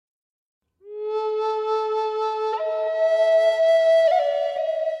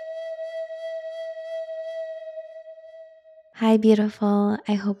Hi, beautiful.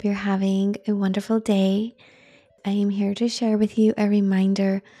 I hope you're having a wonderful day. I am here to share with you a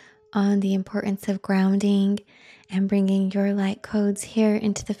reminder on the importance of grounding and bringing your light codes here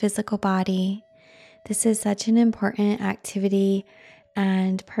into the physical body. This is such an important activity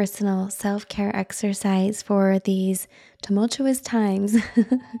and personal self-care exercise for these tumultuous times.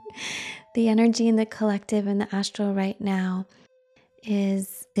 The energy in the collective and the astral right now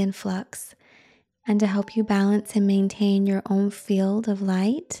is in flux. And to help you balance and maintain your own field of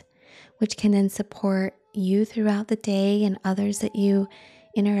light, which can then support you throughout the day and others that you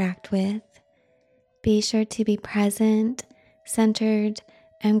interact with. Be sure to be present, centered,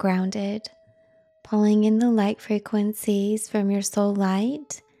 and grounded, pulling in the light frequencies from your soul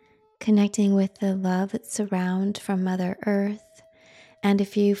light, connecting with the love that surrounds from Mother Earth. And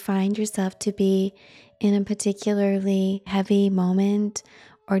if you find yourself to be in a particularly heavy moment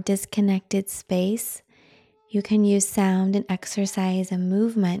or disconnected space, you can use sound and exercise and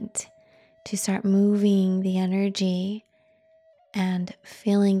movement to start moving the energy and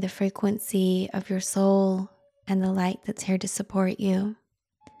feeling the frequency of your soul and the light that's here to support you.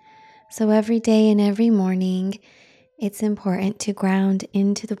 So every day and every morning, it's important to ground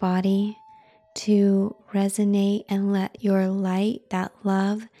into the body, to resonate and let your light, that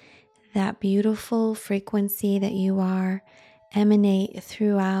love, that beautiful frequency that you are, emanate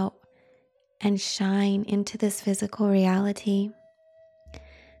throughout and shine into this physical reality.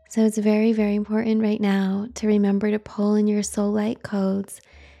 So it's very, very important right now to remember to pull in your soul light codes,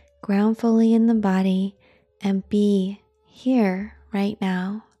 ground fully in the body, and be here right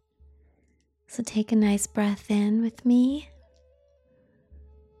now. So take a nice breath in with me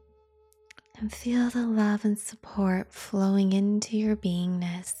and feel the love and support flowing into your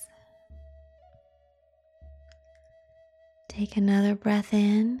beingness. Take another breath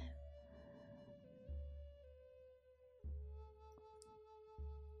in.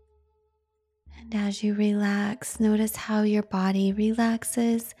 And as you relax, notice how your body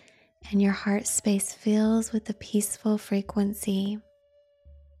relaxes and your heart space fills with a peaceful frequency.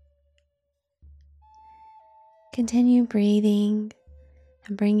 Continue breathing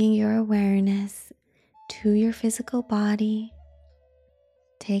and bringing your awareness to your physical body.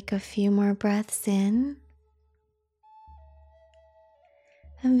 Take a few more breaths in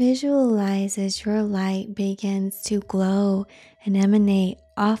and visualize as your light begins to glow and emanate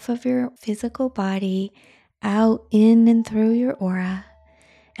off of your physical body, out, in, and through your aura.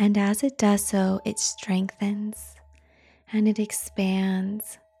 And as it does so, it strengthens and it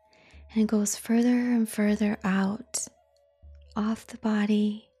expands and it goes further and further out, off the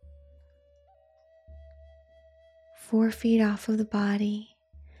body, 4 feet off of the body,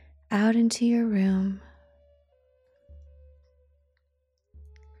 out into your room.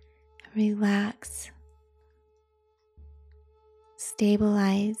 Relax,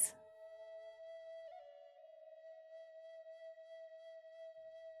 stabilize,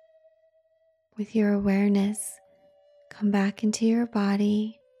 with your awareness, come back into your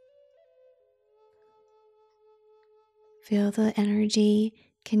body. Feel the energy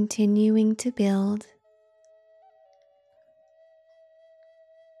continuing to build.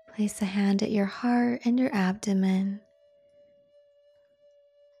 Place a hand at your heart and your abdomen.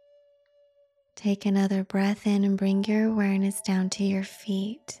 Take another breath in and bring your awareness down to your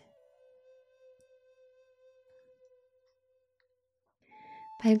feet.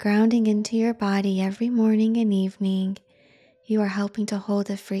 By grounding into your body every morning and evening, you are helping to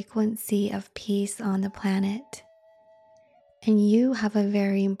hold a frequency of peace on the planet. And you have a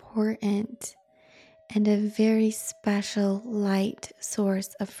very important and a very special light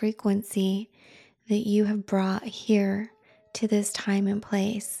source of frequency that you have brought here to this time and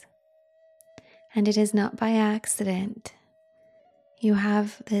place. And it is not by accident. You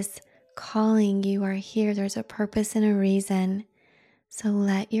have this calling, you are here, there's a purpose and a reason. So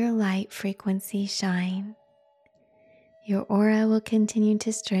let your light frequency shine. Your aura will continue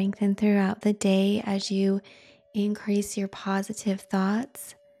to strengthen throughout the day as you increase your positive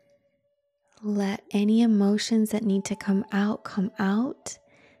thoughts. Let any emotions that need to come out,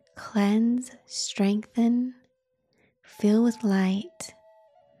 cleanse, strengthen, fill with light.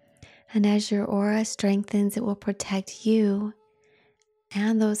 And as your aura strengthens, it will protect you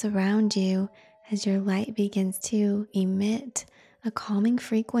and those around you as your light begins to emit a calming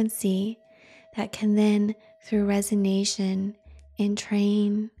frequency that can then, through resonation,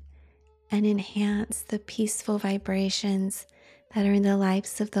 entrain and enhance the peaceful vibrations that are in the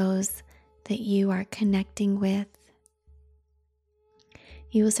lives of those that you are connecting with.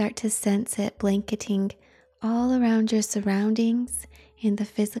 You will start to sense it blanketing all around your surroundings, in the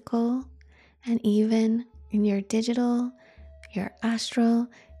physical and even in your digital your astral,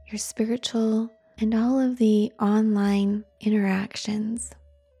 your spiritual, and all of the online interactions.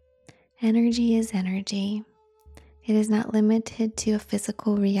 Energy is energy. It is not limited to a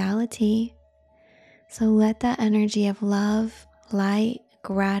physical reality. So let that energy of love, light,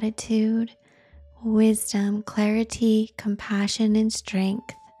 gratitude, wisdom, clarity, compassion, and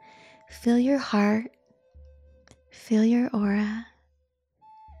strength fill your heart, fill your aura.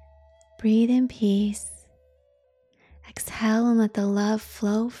 Breathe in peace. Exhale and let the love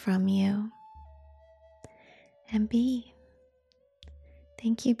flow from you. And be.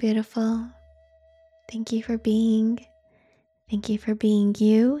 Thank you, beautiful. Thank you for being. Thank you for being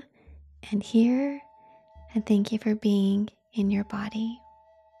you and here. And thank you for being in your body.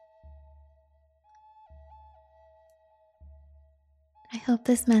 I hope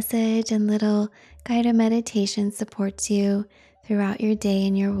this message and little guided meditation supports you throughout your day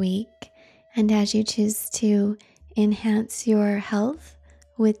and your week. And as you choose to enhance your health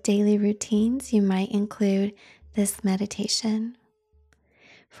with daily routines, you might include this meditation.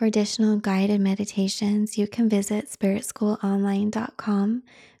 For additional guided meditations, you can visit spiritschoolonline.com,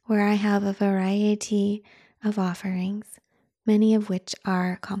 where I have a variety of offerings, many of which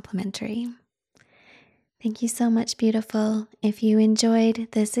are complimentary. Thank you so much, beautiful. If you enjoyed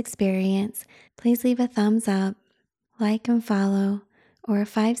this experience, please leave a thumbs up, like and follow, or a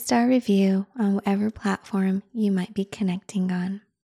 5-star review on whatever platform you might be connecting on.